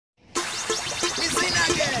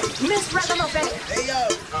Hey yo,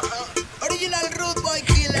 original root boy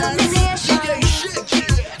killer. DJ shit,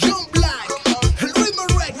 John Black, Rhythm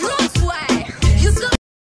Records.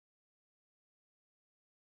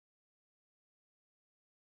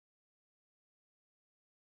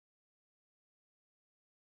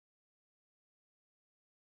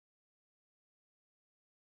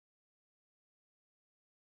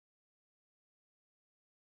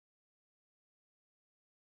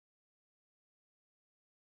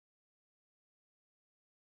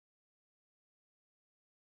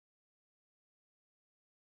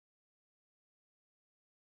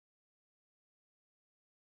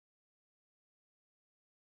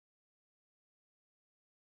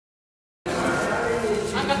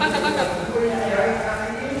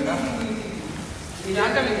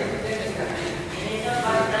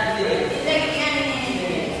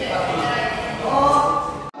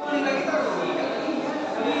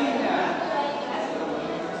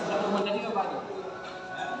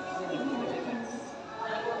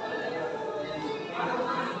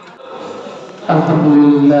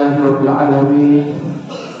 Alhamdulillahirabbil alamin.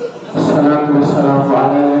 Wassalatu wassalamu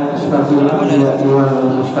ala asyrafil anbiya'i wal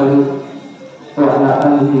mursalin wa ala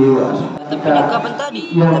alihi wa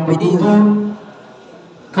ashabihi. Yang begitu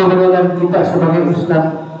kebenaran kita sebagai Islam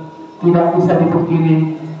tidak bisa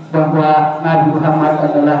dipungkiri bahwa Nabi Muhammad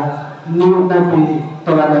adalah new Nabi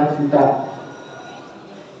teladan kita.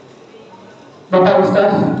 Bapak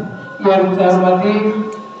Ustaz yang saya hormati,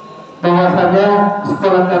 bahwasanya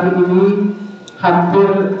sekolah kami ini hampir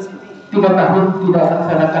 3 tahun tidak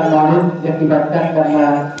melaksanakan maulid diakibatkan karena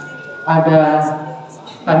ada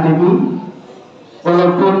pandemi.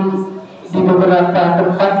 Walaupun di beberapa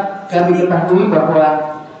tempat kami ketahui bahwa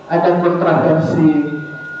ada kontroversi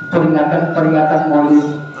peringatan maulid.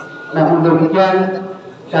 Namun demikian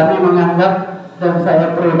kami menganggap dan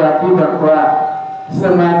saya pribadi bahwa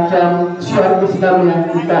semacam syiar Islam yang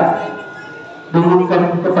kita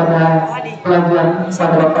berikan kepada pelajar,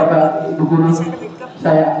 pada bapak ibu guru,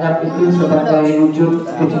 saya anggap itu sebagai wujud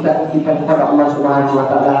kecintaan kita kepada Allah Subhanahu wa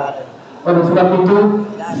Ta'ala. Oleh sebab itu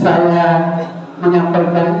saya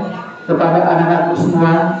menyampaikan kepada anak-anak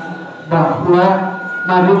semua bahwa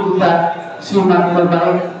mari kita simak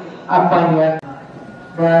baik apa yang,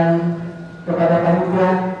 dan kepada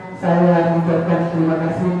panitia saya mengucapkan terima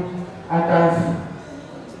kasih atas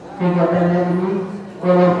kegiatannya ini,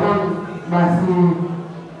 walaupun masih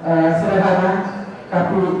sederhana,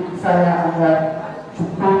 tapi saya anggap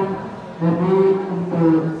cukup lebih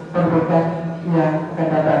untuk perbaikan yang akan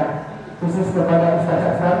datang. Khusus kepada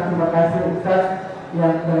Ustaz Asrar, terima kasih Ustaz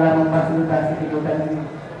yang telah memfasilitasi kegiatan ini.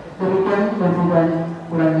 Demikian dan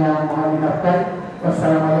kurangnya mohon dimaafkan.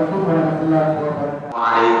 Wassalamualaikum warahmatullahi wabarakatuh.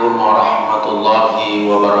 Waalaikumsalam warahmatullahi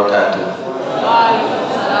wabarakatuh.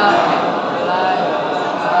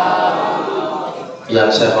 Yang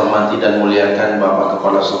saya hormati dan muliakan Bapak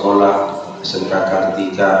Kepala Sekolah SMK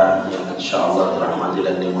Kartika yang insya Allah dirahmati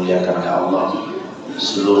dan dimuliakan oleh Allah,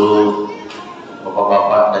 seluruh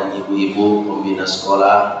bapak-bapak dan ibu-ibu pembina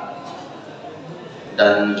sekolah,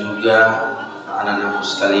 dan juga anak-anakku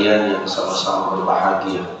sekalian yang sama-sama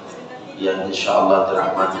berbahagia, yang insya Allah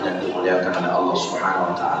dirahmati dan dimuliakan oleh Allah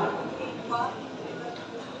Subhanahu wa Ta'ala.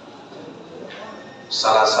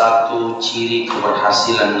 Salah satu ciri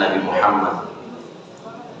keberhasilan Nabi Muhammad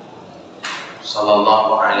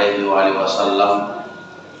Sallallahu alaihi wasallam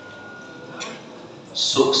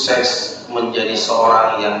sukses menjadi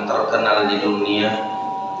seorang yang terkenal di dunia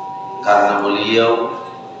karena beliau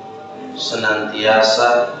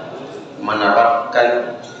senantiasa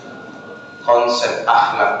menerapkan konsep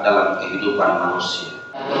akhlak dalam kehidupan manusia.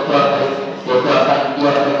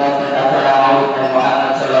 Acara Maulid Nabi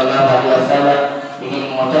Muhammad Sallallahu Alaihi Wasallam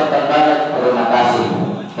ingin mengucapkan banyak terima kasih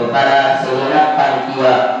kepada segenap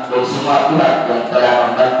panitia dan semua pihak yang telah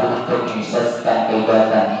membantu untuk menyukseskan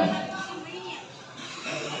kegiatan ini.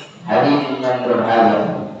 Hadirin yang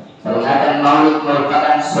berbahagia, peringatan Maulid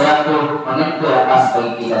merupakan suatu momentum lepas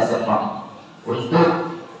bagi kita semua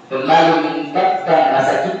untuk kembali meningkatkan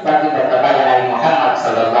rasa cinta kita kepada Nabi Muhammad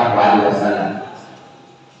Sallallahu Alaihi Wasallam.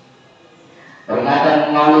 Peringatan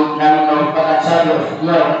Maulid Nabi merupakan suatu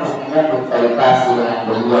ikhtiar untuk menyambut tali kasih dengan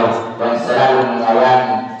beliau yang selalu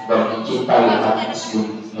menyayangi dan mencintai umat muslim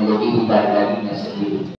melebihi dari dirinya sendiri.